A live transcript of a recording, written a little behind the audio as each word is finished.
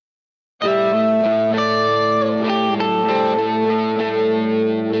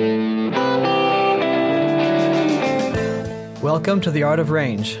Welcome to The Art of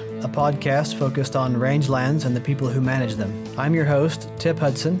Range, a podcast focused on rangelands and the people who manage them. I'm your host, Tip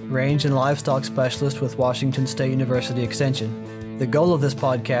Hudson, Range and Livestock Specialist with Washington State University Extension. The goal of this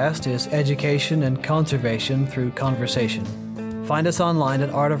podcast is education and conservation through conversation. Find us online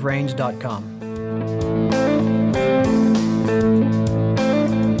at artofrange.com.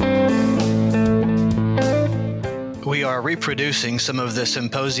 We are reproducing some of the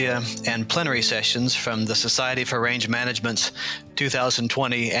symposia and plenary sessions from the Society for Range Management's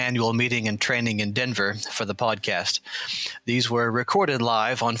 2020 annual meeting and training in Denver for the podcast. These were recorded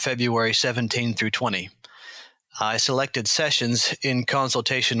live on February 17 through 20. I selected sessions in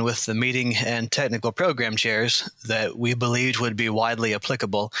consultation with the meeting and technical program chairs that we believed would be widely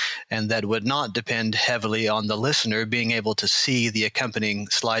applicable and that would not depend heavily on the listener being able to see the accompanying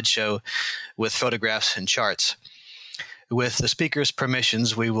slideshow with photographs and charts. With the speaker's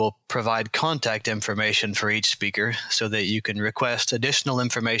permissions, we will provide contact information for each speaker so that you can request additional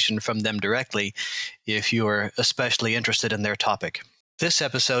information from them directly if you are especially interested in their topic. This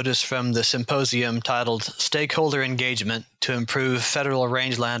episode is from the symposium titled Stakeholder Engagement to Improve Federal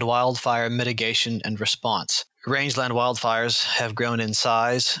Rangeland Wildfire Mitigation and Response. Rangeland wildfires have grown in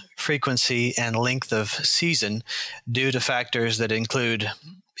size, frequency, and length of season due to factors that include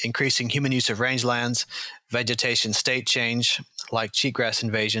increasing human use of rangelands, vegetation state change, like cheatgrass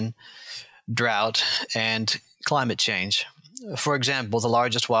invasion, drought, and climate change. For example, the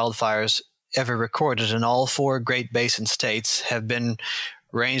largest wildfires ever recorded in all four Great Basin states have been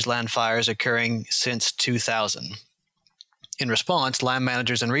rangeland fires occurring since 2000. In response, land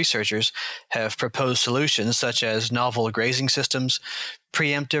managers and researchers have proposed solutions such as novel grazing systems,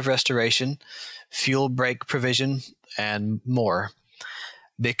 preemptive restoration, fuel break provision, and more.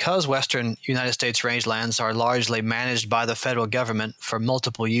 Because western United States rangelands are largely managed by the federal government for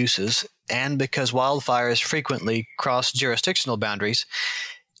multiple uses, and because wildfires frequently cross jurisdictional boundaries,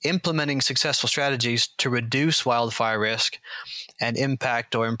 implementing successful strategies to reduce wildfire risk and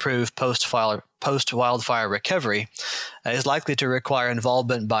impact or improve post-wildfire recovery is likely to require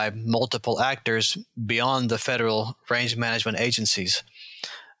involvement by multiple actors beyond the federal range management agencies.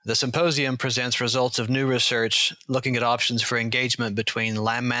 The symposium presents results of new research looking at options for engagement between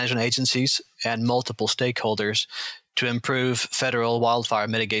land management agencies and multiple stakeholders to improve federal wildfire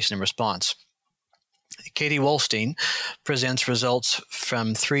mitigation and response. Katie Wollstein presents results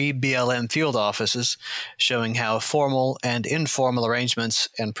from 3 BLM field offices showing how formal and informal arrangements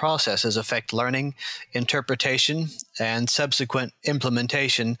and processes affect learning, interpretation, and subsequent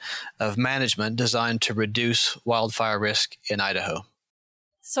implementation of management designed to reduce wildfire risk in Idaho.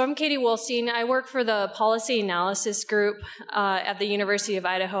 So I'm Katie Wollstein. I work for the Policy Analysis Group at the University of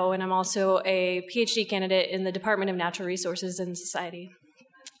Idaho, and I'm also a PhD candidate in the Department of Natural Resources and Society.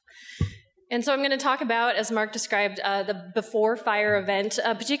 And so I'm going to talk about, as Mark described, the before fire event,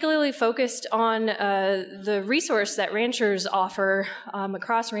 particularly focused on the resource that ranchers offer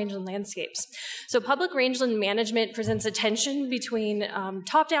across rangeland landscapes. So public rangeland management presents a tension between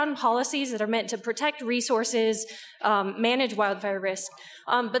top-down policies that are meant to protect resources, manage wildfire risk,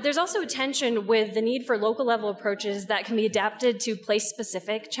 but there's also a tension with the need for local-level approaches that can be adapted to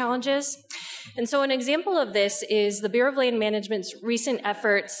place-specific challenges. And so an example of this is the Bureau of Land Management's recent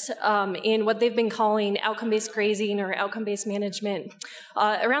efforts in what they've been calling outcome-based grazing or outcome-based management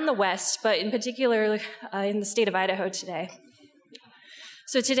around the West, but in particular in the state of Idaho today.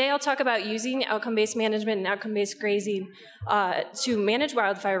 So today I'll talk about using outcome-based management and outcome-based grazing to manage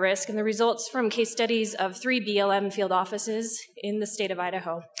wildfire risk and the results from case studies of 3 BLM field offices in the state of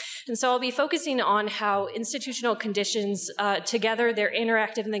Idaho. And so I'll be focusing on how institutional conditions together, they're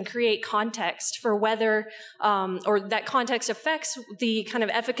interactive and then create context for whether, or that context affects the kind of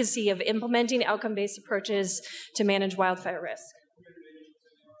efficacy of implementing outcome-based approaches to manage wildfire risk.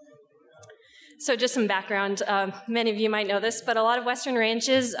 So just some background, many of you might know this, but a lot of Western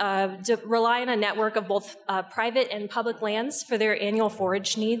ranches rely on a network of both private and public lands for their annual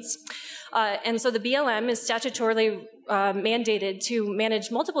forage needs. And so the BLM is statutorily mandated to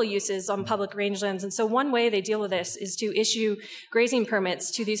manage multiple uses on public rangelands. And so one way they deal with this is to issue grazing permits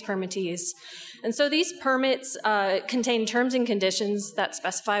to these permittees. And so these permits contain terms and conditions that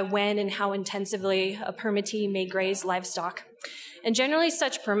specify when and how intensively a permittee may graze livestock. And generally,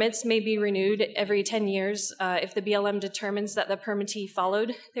 such permits may be renewed every 10 years if the BLM determines that the permittee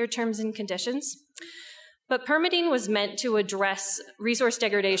followed their terms and conditions. But permitting was meant to address resource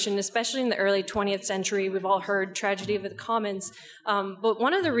degradation, especially in the early 20th century. We've all heard tragedy of the commons. But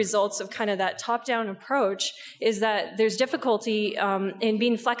one of the results of kind of that top-down approach is that there's difficulty in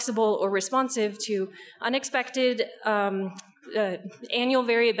being flexible or responsive to unexpected annual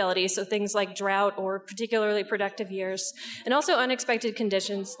variability, so things like drought or particularly productive years, and also unexpected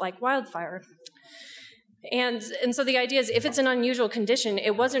conditions like wildfire. And so the idea is if it's an unusual condition,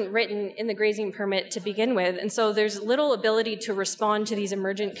 it wasn't written in the grazing permit to begin with, and so there's little ability to respond to these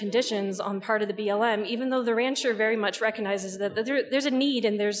emergent conditions on part of the BLM, even though the rancher very much recognizes that there's a need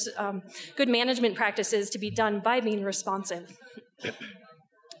and there's good management practices to be done by being responsive.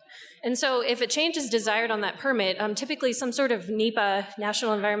 And so if a change is desired on that permit, typically some sort of NEPA,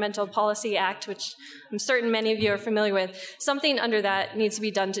 National Environmental Policy Act, which I'm certain many of you are familiar with, something under that needs to be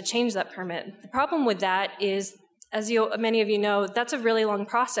done to change that permit. The problem with that is, as many of you know, that's a really long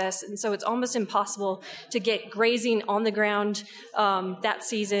process, and so it's almost impossible to get grazing on the ground that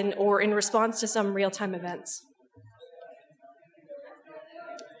season or in response to some real-time events.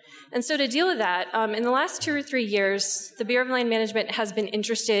 And so to deal with that, in the last 2 or 3 years, the Bureau of Land Management has been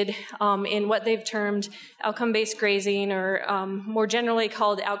interested in what they've termed outcome-based grazing, or more generally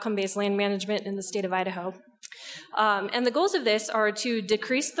called outcome-based land management in the state of Idaho. And the goals of this are to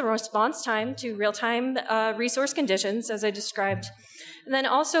decrease the response time to real-time resource conditions, as I described, and then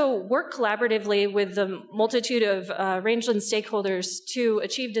also work collaboratively with the multitude of rangeland stakeholders to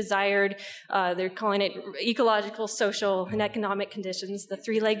achieve desired, they're calling it ecological, social, and economic conditions, the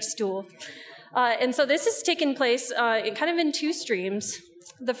three-legged stool. And so this has taken place kind of in 2 streams.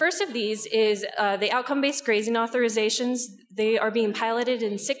 The first of these is the outcome-based grazing authorizations. They are being piloted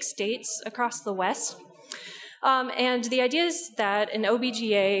in 6 states across the West. And the idea is that an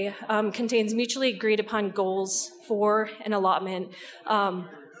OBGA contains mutually agreed upon goals for an allotment.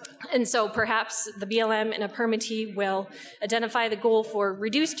 And so perhaps the BLM and a permittee will identify the goal for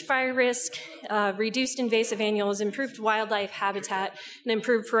reduced fire risk, reduced invasive annuals, improved wildlife habitat, and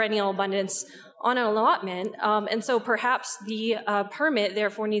improved perennial abundance on an allotment. And so perhaps the permit,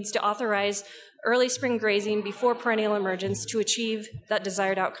 therefore, needs to authorize early spring grazing before perennial emergence to achieve that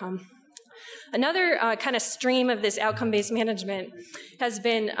desired outcome. Another kind of stream of this outcome-based management has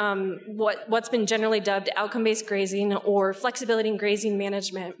been what's been generally dubbed outcome-based grazing or flexibility in grazing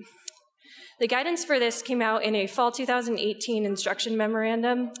management. The guidance for this came out in a fall 2018 instruction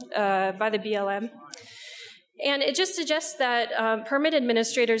memorandum by the BLM. And it just suggests that permit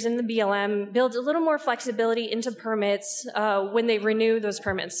administrators in the BLM build a little more flexibility into permits when they renew those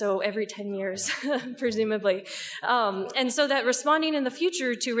permits, so every 10 years, presumably. And so that responding in the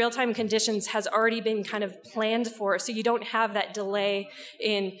future to real-time conditions has already been kind of planned for, so you don't have that delay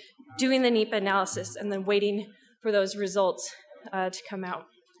in doing the NEPA analysis and then waiting for those results to come out.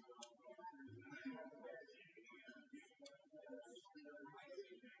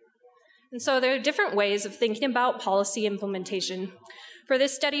 And so there are different ways of thinking about policy implementation. For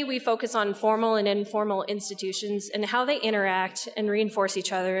this study, we focus on formal and informal institutions and how they interact and reinforce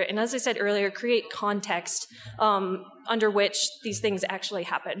each other, and as I said earlier, create context under which these things actually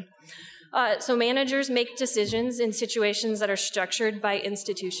happen. So managers make decisions in situations that are structured by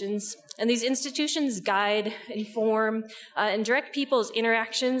institutions, and these institutions guide, inform, and direct people's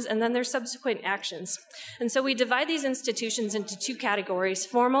interactions and then their subsequent actions. And so we divide these institutions into 2 categories,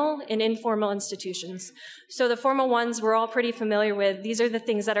 formal and informal institutions. So the formal ones we're all pretty familiar with. These are the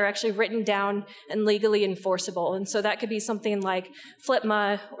things that are actually written down and legally enforceable, and so that could be something like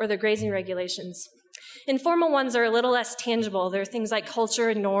FLPMA or the grazing regulations. Informal ones are a little less tangible. They're things like culture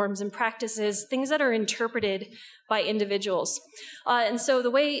and norms and practices, things that are interpreted by individuals. And so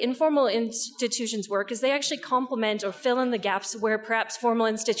the way informal institutions work is they actually complement or fill in the gaps where perhaps formal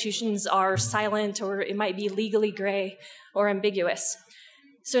institutions are silent or it might be legally gray or ambiguous.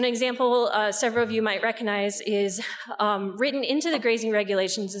 So an example several of you might recognize is written into the grazing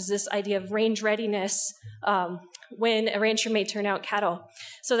regulations is this idea of range readiness when a rancher may turn out cattle.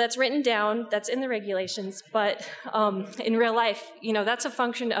 So that's written down, that's in the regulations, but in real life, that's a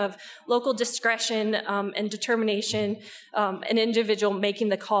function of local discretion and determination, an individual making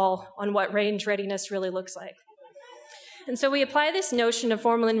the call on what range readiness really looks like. And so we apply this notion of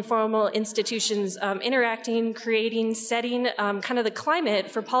formal and informal institutions interacting, creating, setting kind of the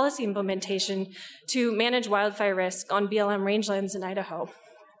climate for policy implementation to manage wildfire risk on BLM rangelands in Idaho.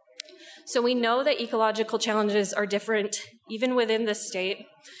 So we know that ecological challenges are different even within the state.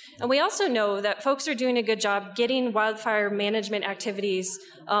 And we also know that folks are doing a good job getting wildfire management activities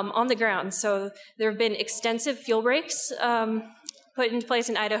on the ground. So there have been extensive fuel breaks put into place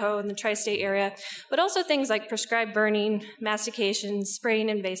in Idaho and the tri-state area, but also things like prescribed burning, mastication, spraying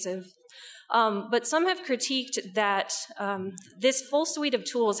invasive. But some have critiqued that this full suite of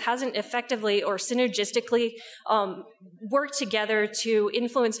tools hasn't effectively or synergistically worked together to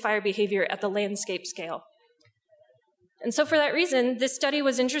influence fire behavior at the landscape scale. And so for that reason, this study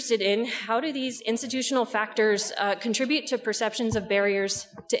was interested in how do these institutional factors contribute to perceptions of barriers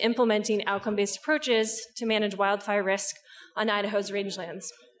to implementing outcome-based approaches to manage wildfire risk on Idaho's rangelands.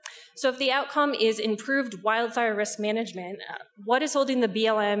 So if the outcome is improved wildfire risk management, what is holding the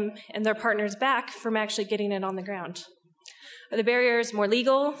BLM and their partners back from actually getting it on the ground? Are the barriers more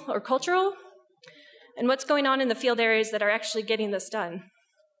legal or cultural? And what's going on in the field areas that are actually getting this done?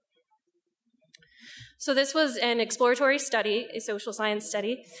 So this was an exploratory study, a social science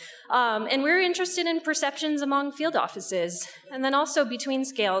study, and we're interested in perceptions among field offices, and then also between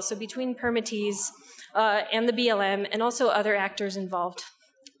scales, so between permittees and the BLM, and also other actors involved.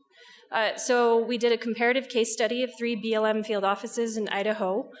 So we did a comparative case study of 3 BLM field offices in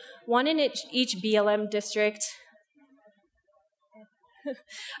Idaho, one in each BLM district.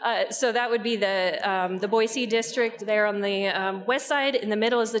 So that would be the Boise district there on the west side. In the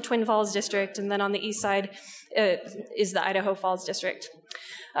middle is the Twin Falls district, and then on the east side is the Idaho Falls district.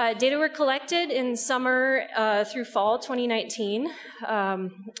 Data were collected in summer through fall 2019,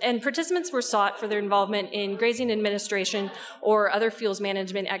 and participants were sought for their involvement in grazing administration or other fuels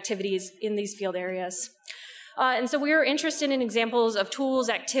management activities in these field areas. And so we were interested in examples of tools,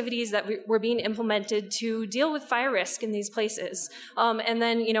 activities that were being implemented to deal with fire risk in these places. And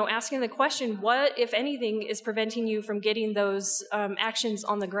then, asking the question, what, if anything, is preventing you from getting those actions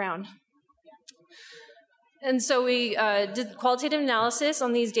on the ground? And so we did qualitative analysis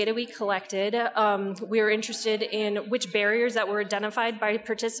on these data we collected. We were interested in which barriers that were identified by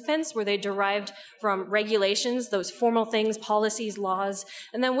participants. Were they derived from regulations, those formal things, policies, laws?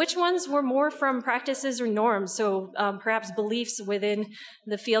 And then which ones were more from practices or norms, so perhaps beliefs within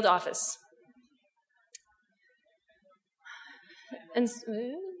the field office? And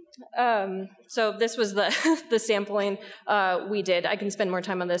so this was the sampling we did. I can spend more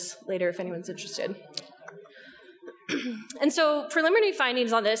time on this later if anyone's interested. And so preliminary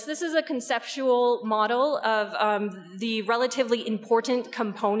findings on this is a conceptual model of the relatively important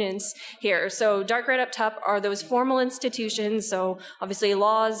components here. So dark red up top are those formal institutions, so obviously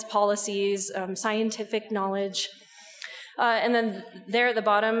laws, policies, scientific knowledge. And then there at the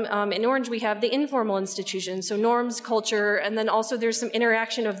bottom, in orange, we have the informal institutions, so norms, culture, and then also there's some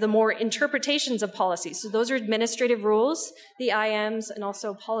interaction of the more interpretations of policies. So those are administrative rules, the IMs, and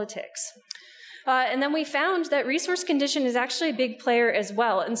also politics. And then we found that resource condition is actually a big player as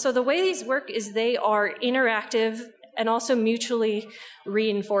well. And so the way these work is they are interactive and also mutually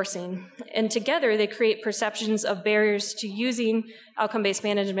reinforcing. And together they create perceptions of barriers to using outcome-based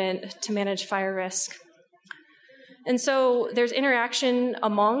management to manage fire risk. And so there's interaction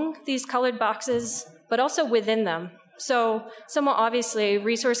among these colored boxes, but also within them. So somewhat obviously,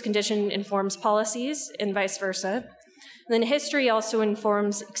 resource condition informs policies and vice versa. And then history also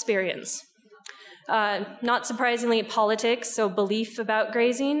informs experience. Not surprisingly, politics, so belief about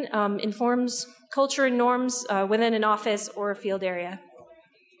grazing, informs culture and norms within an office or a field area.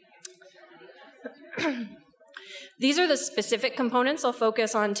 These are the specific components I'll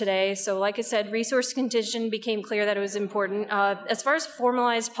focus on today. So like I said, resource condition became clear that it was important. As far as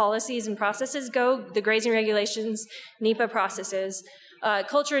formalized policies and processes go, the grazing regulations, NEPA processes,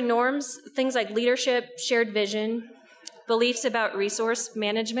 culture and norms, things like leadership, shared vision, beliefs about resource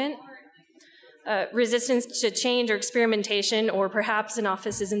management, resistance to change or experimentation, or perhaps an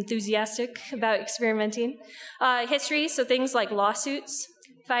office is enthusiastic about experimenting. History, so things like lawsuits,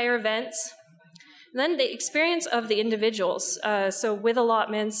 fire events. And then the experience of the individuals, so with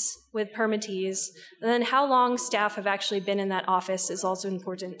allotments, with permittees, and then how long staff have actually been in that office is also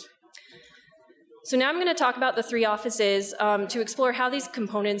important. So now I'm going to talk about the 3 offices to explore how these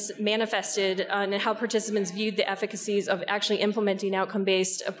components manifested and how participants viewed the efficacies of actually implementing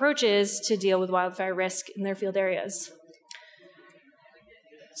outcome-based approaches to deal with wildfire risk in their field areas.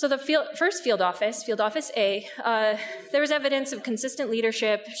 So the first field office A, there was evidence of consistent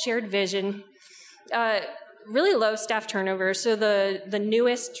leadership, shared vision, really low staff turnover. So the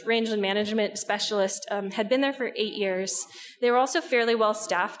newest rangeland management specialist had been there for 8 years. They were also fairly well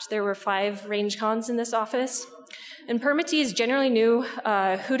staffed. There were 5 range cons in this office. And permittees generally knew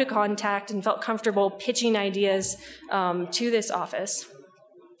who to contact and felt comfortable pitching ideas to this office.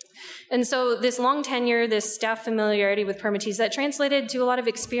 And so this long tenure, this staff familiarity with permittees, that translated to a lot of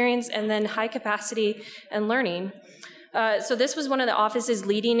experience and then high capacity and learning. So this was one of the offices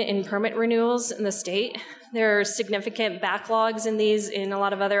leading in permit renewals in the state. There are significant backlogs in these in a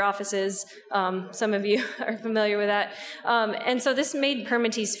lot of other offices. Some of you are familiar with that. And so this made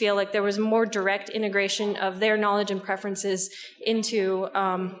permittees feel like there was more direct integration of their knowledge and preferences into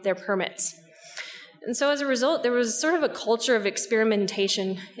their permits. And so as a result, there was sort of a culture of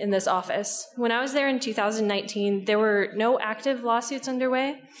experimentation in this office. When I was there in 2019, there were no active lawsuits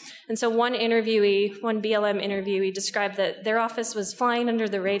underway. And so one BLM interviewee described that their office was flying under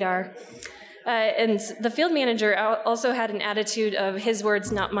the radar. And the field manager also had an attitude of his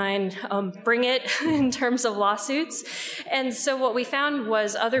words, not mine, bring it in terms of lawsuits. And so what we found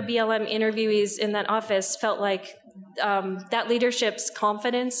was other BLM interviewees in that office felt like that leadership's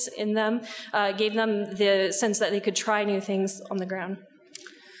confidence in them gave them the sense that they could try new things on the ground.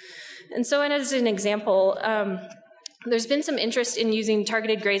 And so, and as an example, there's been some interest in using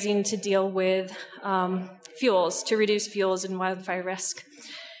targeted grazing to deal with fuels, to reduce fuels and wildfire risk.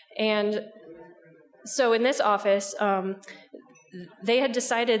 And so in this office, they had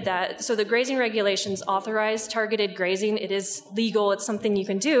decided that, so the grazing regulations authorize targeted grazing. It is legal, it's something you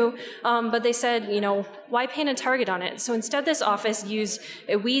can do, but they said, why paint a target on it? So instead this office used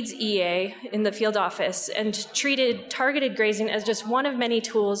a weeds EA in the field office and treated targeted grazing as just one of many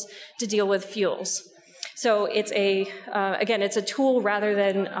tools to deal with fuels. So it's it's a tool rather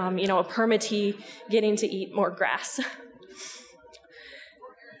than, a permittee getting to eat more grass.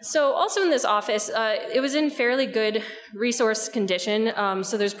 So also in this office, it was in fairly good resource condition.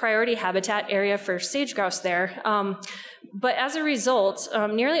 So there's priority habitat area for sage grouse there. But as a result,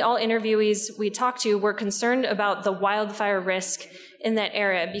 nearly all interviewees we talked to were concerned about the wildfire risk in that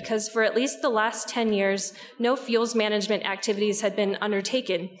area because for at least the last 10 years, no fuels management activities had been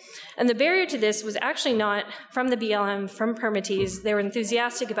undertaken. And the barrier to this was actually not from the BLM, from permittees. They were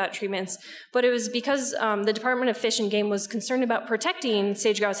enthusiastic about treatments, but it was because the Department of Fish and Game was concerned about protecting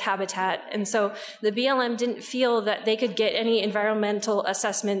sage grouse habitat. And so the BLM didn't feel that they could get any environmental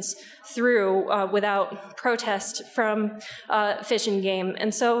assessments through without protest from Fish and Game.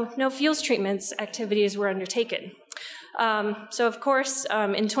 And so no fuels treatments activities were undertaken. So of course,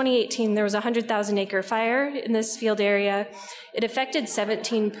 in 2018, there was a 100,000-acre fire in this field area. It affected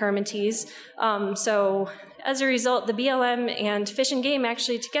 17 permittees. So as a result, the BLM and Fish and Game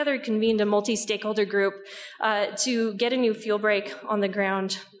actually together convened a multi-stakeholder group to get a new fuel break on the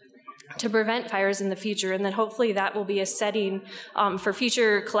ground to prevent fires in the future. And then hopefully that will be a setting for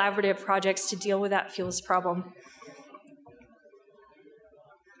future collaborative projects to deal with that fuels problem.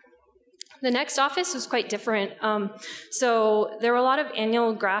 The next office was quite different. So there were a lot of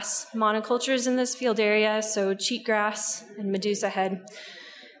annual grass monocultures in this field area, so cheatgrass and Medusa head.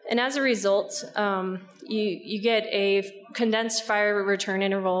 And as a result, you get a condensed fire return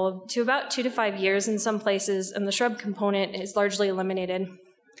interval to about 2 to 5 years in some places, and the shrub component is largely eliminated.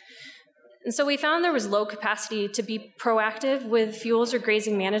 And so we found there was low capacity to be proactive with fuels or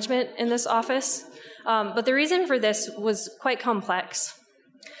grazing management in this office, but the reason for this was quite complex.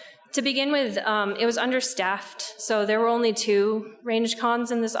 To begin with, it was understaffed, so there were only 2 range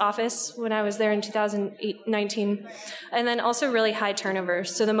cons in this office when I was there in 2019, and then also really high turnover.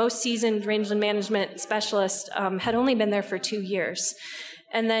 So the most seasoned rangeland management specialist had only been there for 2 years.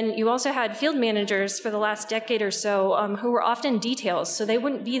 And then you also had field managers for the last decade or so who were often details, so they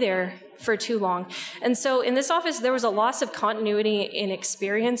wouldn't be there for too long. And so in this office, there was a loss of continuity in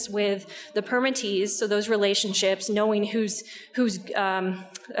experience with the permittees, so those relationships, knowing who's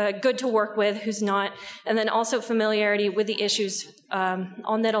good to work with, who's not, and then also familiarity with the issues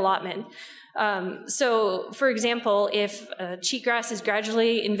on that allotment. So, for example, if cheatgrass is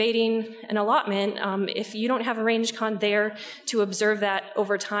gradually invading an allotment, if you don't have a range con there to observe that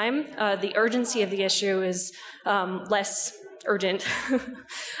over time, the urgency of the issue is less urgent.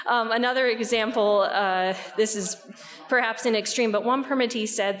 Another example, this is perhaps an extreme, but one permittee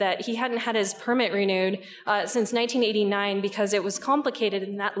said that he hadn't had his permit renewed since 1989 because it was complicated,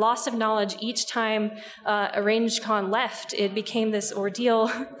 and that loss of knowledge each time a range con left, it became this ordeal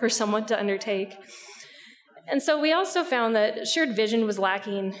for someone to undertake. And so we also found that shared vision was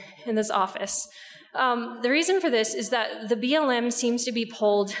lacking in this office. The reason for this is that the BLM seems to be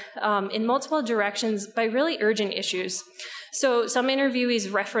pulled in multiple directions by really urgent issues. So some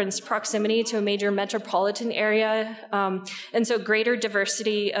interviewees referenced proximity to a major metropolitan area, and so greater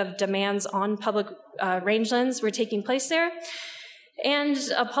diversity of demands on public rangelands were taking place there, and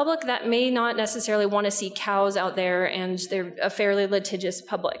a public that may not necessarily want to see cows out there, and they're a fairly litigious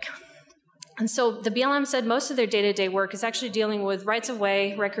public. And so the BLM said most of their day-to-day work is actually dealing with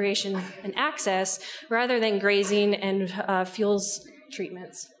rights-of-way, recreation, and access, rather than grazing and fuels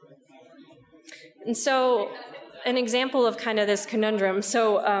treatments. And so an example of kind of this conundrum.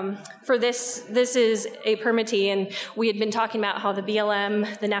 So for this is a permittee, and we had been talking about how the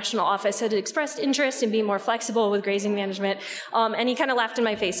BLM, the national office, had expressed interest in being more flexible with grazing management, and he kind of laughed in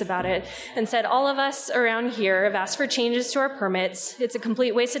my face about it and said, all of us around here have asked for changes to our permits. It's a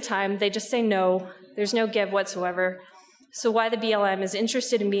complete waste of time. They just say no. There's no give whatsoever. So why the BLM is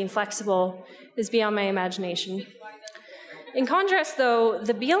interested in being flexible is beyond my imagination. In contrast, though,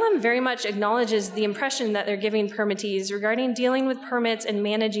 the BLM very much acknowledges the impression that they're giving permittees regarding dealing with permits and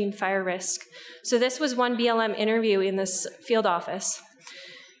managing fire risk. So this was one BLM interview in this field office.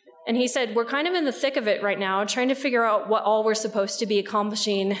 And he said, we're kind of in the thick of it right now, trying to figure out what all we're supposed to be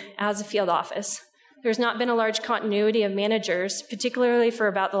accomplishing as a field office. There's not been a large continuity of managers, particularly for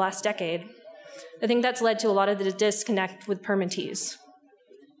about the last decade. I think that's led to a lot of the disconnect with permittees.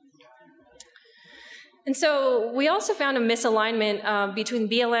 And so we also found a misalignment between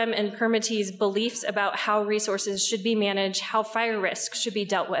BLM and permittees' beliefs about how resources should be managed, how fire risk should be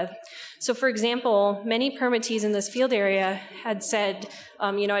dealt with. So for example, many permittees in this field area had said,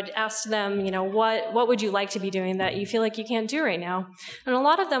 I'd asked them, what would you like to be doing that you feel like you can't do right now? And a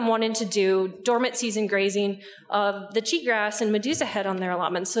lot of them wanted to do dormant season grazing of the cheatgrass and medusa head on their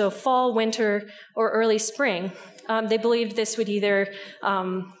allotments, so fall, winter, or early spring. They believed this would either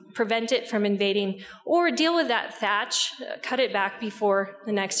prevent it from invading or deal with that thatch, cut it back before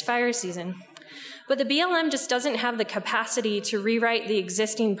the next fire season. But the BLM just doesn't have the capacity to rewrite the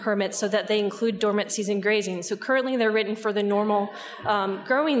existing permits so that they include dormant season grazing. So currently they're written for the normal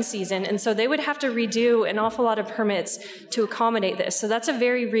growing season, and so they would have to redo an awful lot of permits to accommodate this. So that's a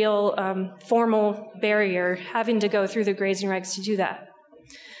very real formal barrier, having to go through the grazing regs to do that.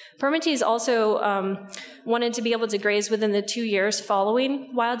 Permittees also wanted to be able to graze within the 2 years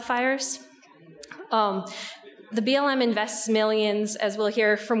following wildfires. The BLM invests millions, as we'll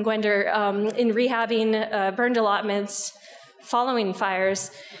hear from Gwender, in rehabbing burned allotments following fires.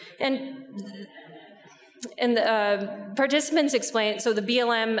 And participants explained, so the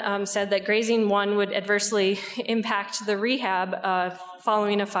BLM said that grazing one would adversely impact the rehab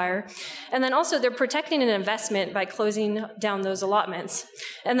following a fire. And then also they're protecting an investment by closing down those allotments.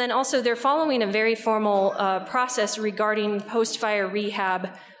 And then also they're following a very formal process regarding post-fire rehab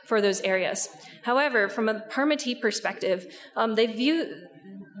for those areas. However, from a permittee perspective, they view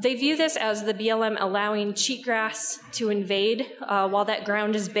this as the BLM allowing cheatgrass to invade while that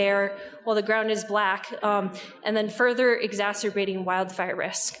ground is bare, while the ground is black, and then further exacerbating wildfire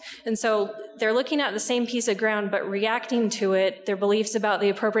risk. And so they're looking at the same piece of ground, but reacting to it, their beliefs about the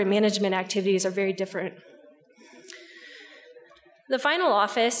appropriate management activities are very different. The final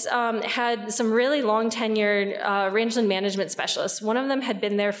office had some really long-tenured rangeland management specialists. One of them had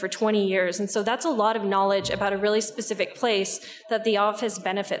been there for 20 years, and so that's a lot of knowledge about a really specific place that the office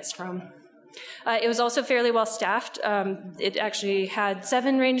benefits from. It was also fairly well-staffed. It actually had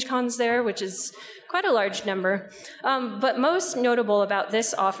 7 range cons there, which is quite a large number. But most notable about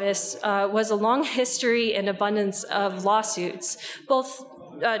this office was a long history and abundance of lawsuits, both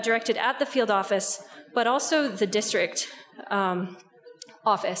directed at the field office, but also the district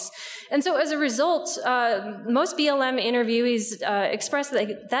office. And so as a result, most BLM interviewees expressed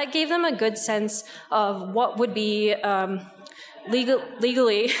that gave them a good sense of what would be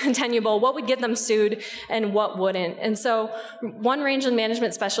legally tenable, what would get them sued, and what wouldn't. And so one rangeland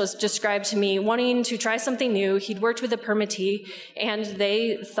management specialist described to me wanting to try something new. He'd worked with a permittee, and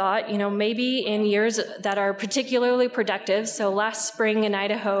they thought, maybe in years that are particularly productive, so last spring in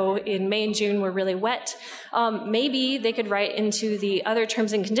Idaho in May and June were really wet, maybe they could write into the other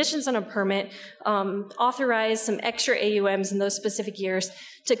terms and conditions on a permit, authorize some extra AUMs in those specific years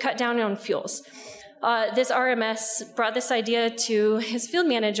to cut down on fuels. This RMS brought this idea to his field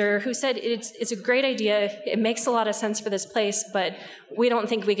manager, who said, it's a great idea, it makes a lot of sense for this place, but we don't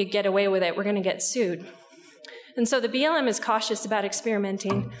think we could get away with it, we're going to get sued. And so the BLM is cautious about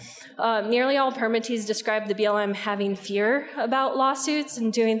experimenting. Nearly all permittees describe the BLM having fear about lawsuits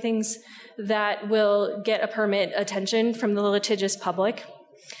and doing things that will get a permit attention from the litigious public.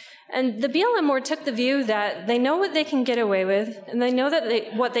 And the BLM more took the view that they know what they can get away with, and they know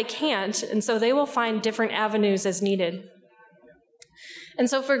that what they can't, and so they will find different avenues as needed. And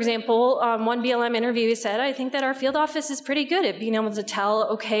so, for example, one BLM interviewee said, I think that our field office is pretty good at being able to tell,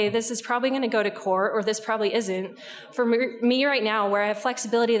 okay, this is probably going to go to court, or this probably isn't. For me right now, where I have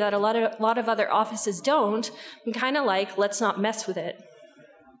flexibility that a lot of other offices don't, I'm kind of like, let's not mess with it.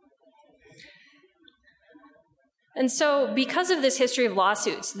 And so because of this history of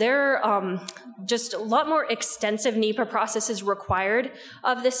lawsuits, there are just a lot more extensive NEPA processes required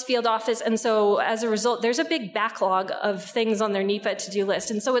of this field office. And so as a result, there's a big backlog of things on their NEPA to-do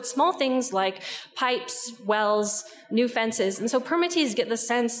list. And so it's small things like pipes, wells, new fences. And so permittees get the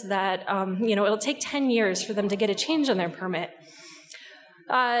sense that, it'll take 10 years for them to get a change on their permit.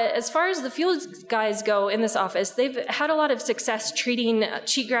 As far as the field guys go in this office, they've had a lot of success treating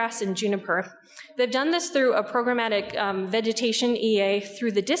cheatgrass and juniper. They've done this through a programmatic vegetation EA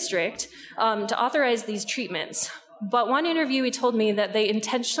through the district to authorize these treatments. But one interviewee told me that they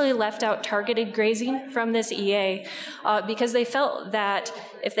intentionally left out targeted grazing from this EA because they felt that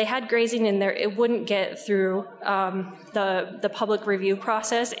if they had grazing in there, it wouldn't get through the public review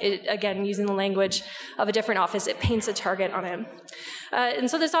process. It, again, using the language of a different office, it paints a target on it. And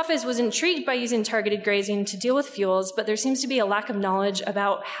so this office was intrigued by using targeted grazing to deal with fuels, but there seems to be a lack of knowledge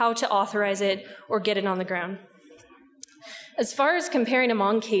about how to authorize it or get it on the ground. As far as comparing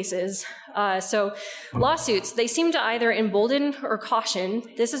among cases, so lawsuits, they seem to either embolden or caution.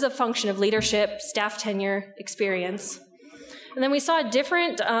 This is a function of leadership, staff tenure, experience. And then we saw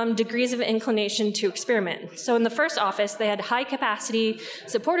different degrees of inclination to experiment. So in the first office, they had high capacity,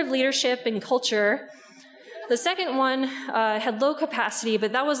 supportive leadership, and culture. The second one had low capacity,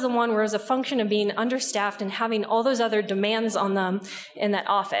 but that was the one where it was a function of being understaffed and having all those other demands on them in that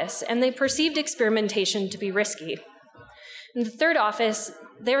office. And they perceived experimentation to be risky. In the third office,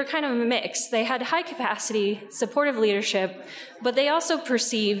 they were kind of a mix. They had high capacity, supportive leadership, but they also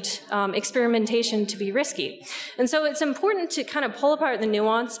perceived experimentation to be risky. And so it's important to kind of pull apart the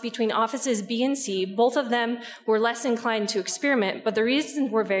nuance between offices B and C. Both of them were less inclined to experiment, but the reasons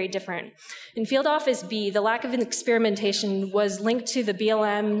were very different. In Field Office B, the lack of experimentation was linked to the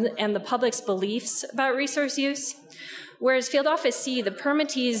BLM and the public's beliefs about resource use. Whereas Field Office C, the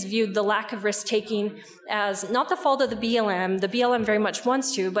permittees viewed the lack of risk-taking as not the fault of the BLM very much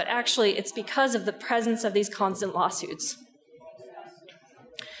wants to, but actually it's because of the presence of these constant lawsuits.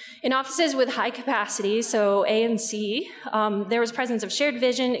 In offices with high capacity, so A and C, there was presence of shared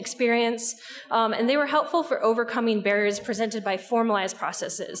vision, experience, and they were helpful for overcoming barriers presented by formalized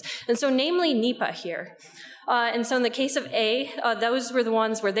processes. And so namely NEPA here. And so in the case of A, those were the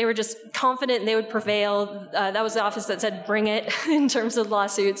ones where they were just confident they would prevail. That was the office that said, bring it, in terms of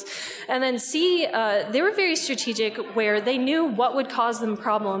lawsuits. And then C, they were very strategic, where they knew what would cause them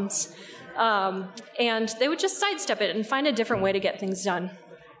problems. And they would just sidestep it and find a different way to get things done.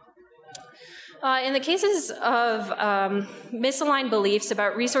 In the cases of misaligned beliefs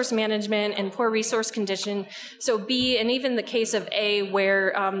about resource management and poor resource condition, so B, and even the case of A,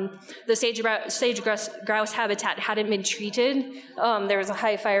 where the sage-grouse habitat hadn't been treated, there was a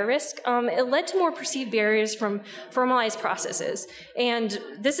high fire risk, it led to more perceived barriers from formalized processes. And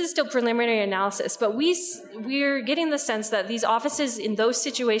this is still preliminary analysis, but we're getting the sense that these offices in those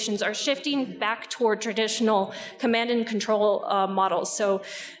situations are shifting back toward traditional command and control models. So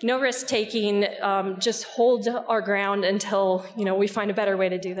no risk-taking, just hold our ground until we find a better way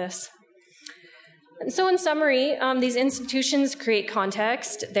to do this. And so in summary, these institutions create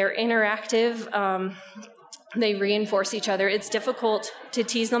context, they're interactive, they reinforce each other. It's difficult to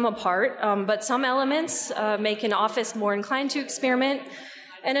tease them apart, but some elements make an office more inclined to experiment,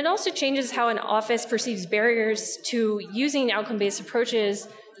 and it also changes how an office perceives barriers to using outcome-based approaches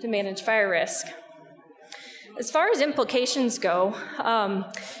to manage fire risk. As far as implications go,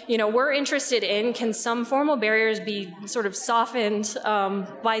 we're interested in, can some formal barriers be sort of softened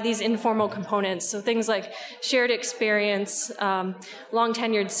by these informal components? So things like shared experience,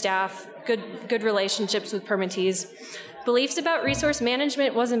 long-tenured staff, good relationships with permittees. Beliefs about resource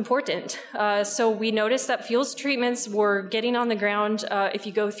management was important. So we noticed that fuels treatments were getting on the ground if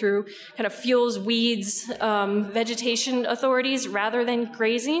you go through kind of fuels, weeds, vegetation authorities rather than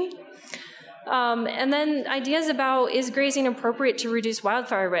grazing. And then ideas about, is grazing appropriate to reduce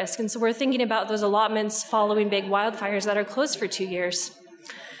wildfire risk? And so we're thinking about those allotments following big wildfires that are closed for 2 years.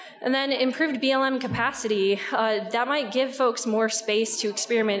 And then improved BLM capacity, that might give folks more space to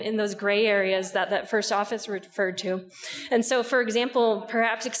experiment in those gray areas that first office referred to. And so, for example,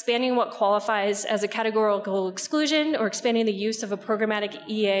 perhaps expanding what qualifies as a categorical exclusion or expanding the use of a programmatic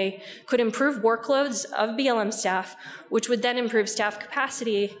EA could improve workloads of BLM staff, which would then improve staff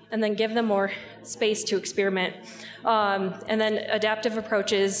capacity and then give them more space to experiment. And then adaptive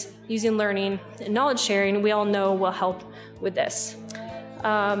approaches using learning and knowledge sharing, we all know will help with this.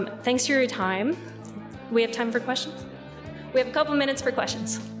 Thanks for your time. We have time for questions? We have a couple minutes for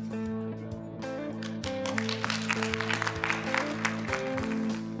questions.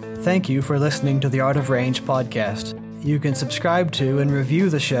 Thank you for listening to the Art of Range podcast. You can subscribe to and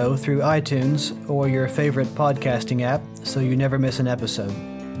review the show through iTunes or your favorite podcasting app so you never miss an episode.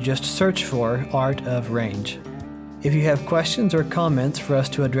 Just search for Art of Range. If you have questions or comments for us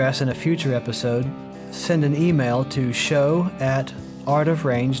to address in a future episode, send an email to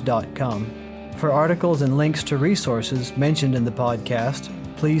show@artofrange.com. For articles and links to resources mentioned in the podcast,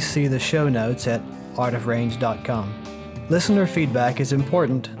 please see the show notes at artofrange.com. Listener feedback is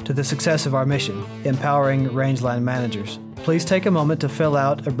important to the success of our mission, empowering rangeland managers. please take a moment to fill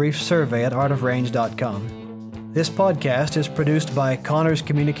out a brief survey at artofrange.com. This podcast is produced by Connors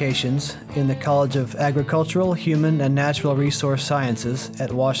Communications in the College of Agricultural, Human, and Natural Resource Sciences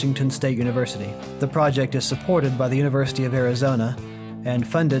at Washington State University. The project is supported by the University of Arizona and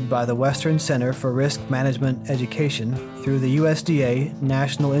funded by the Western Center for Risk Management Education through the USDA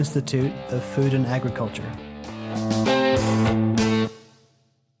National Institute of Food and Agriculture.